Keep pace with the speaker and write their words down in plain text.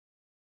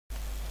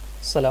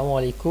Assalamu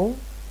alaikum.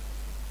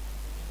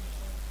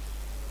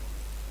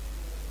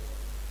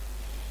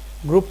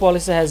 Group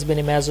policy has been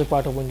a major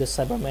part of Windows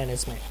Server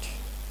management,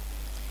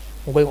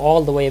 going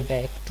all the way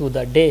back to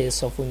the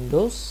days of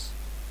Windows,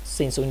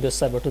 since Windows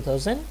Server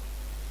 2000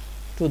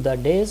 to the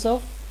days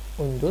of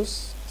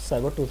Windows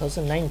Server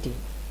 2019,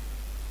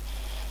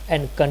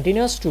 and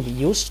continues to be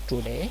used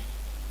today.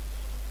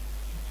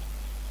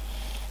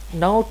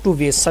 Now, to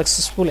be a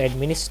successful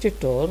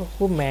administrator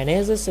who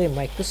manages a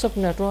Microsoft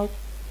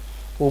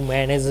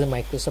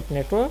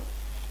network,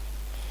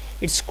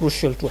 it's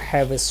crucial to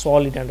have a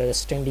solid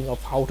understanding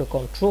of how to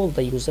control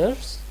the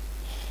user's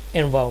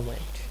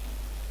environment.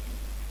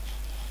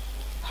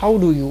 How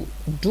do you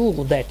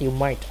do that, you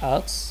might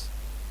ask?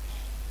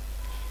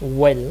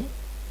 Well,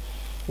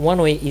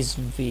 one way is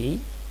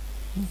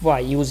by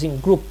using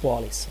group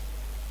policy.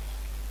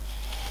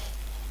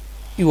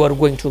 You are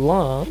going to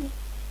learn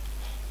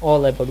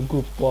all about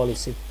group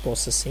policy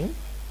processing,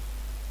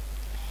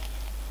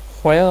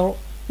 where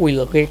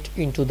we'll get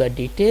into the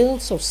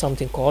details of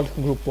something called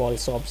group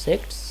policy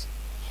objects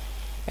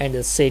and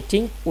the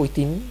setting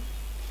within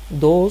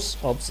those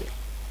objects,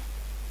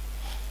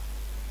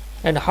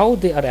 and how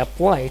they are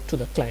applied to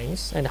the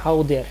clients and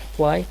how they are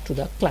applied to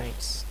the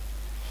clients.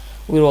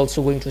 We're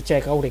also going to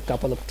check out a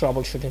couple of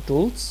troubleshooting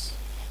tools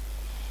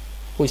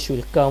which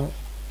will come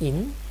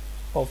in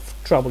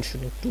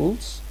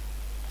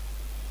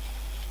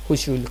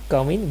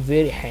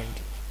very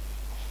handy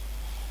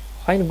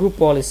when group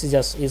policy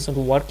just isn't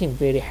working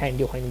very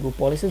handy, when group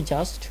policy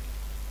just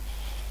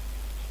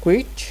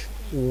quit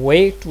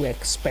way to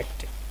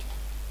expect it.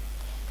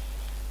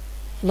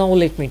 Now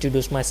let me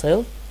introduce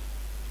myself.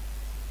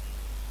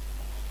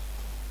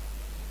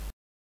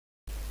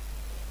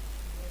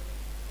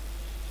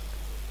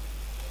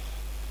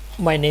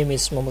 My name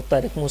is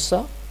Tareq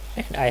Musa,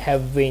 and I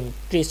have been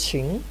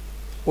teaching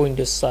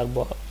Windows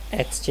Server,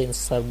 Exchange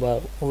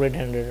Server, Red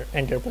Hat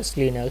Enterprise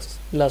Linux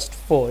last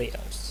 4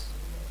 years.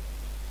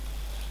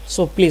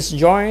 So please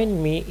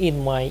join me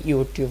in my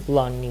YouTube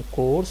learning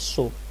course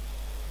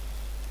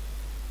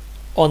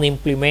on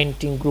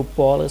implementing group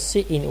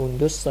policy in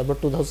Windows Server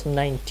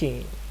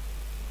 2019.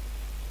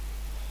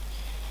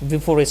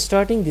 Before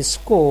starting this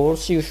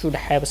course, you should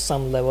have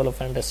some level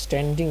of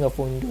understanding of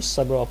Windows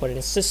Server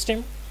operating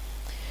system,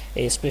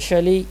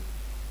 especially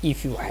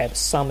if you have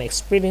some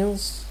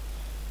experience,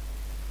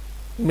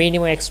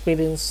 minimum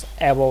experience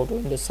about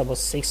Windows Server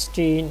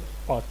 16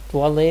 or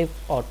 12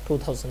 or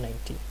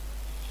 2019.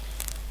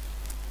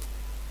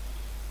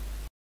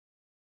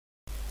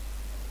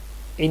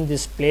 In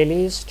this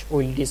playlist,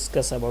 we'll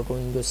discuss about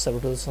Windows Server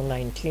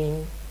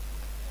 2019,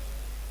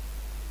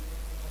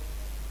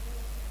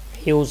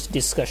 huge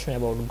discussion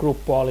about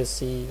group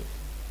policy,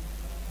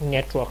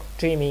 network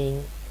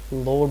trimming,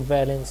 load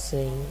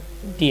balancing,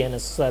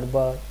 DNS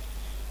server,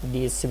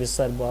 DHCP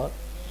server,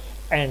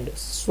 and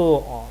so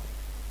on.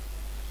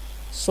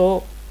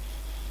 So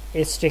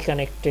stay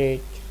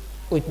connected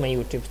with my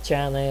YouTube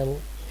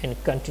channel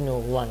and continue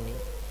learning.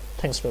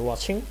 Thanks for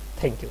watching.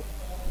 Thank you.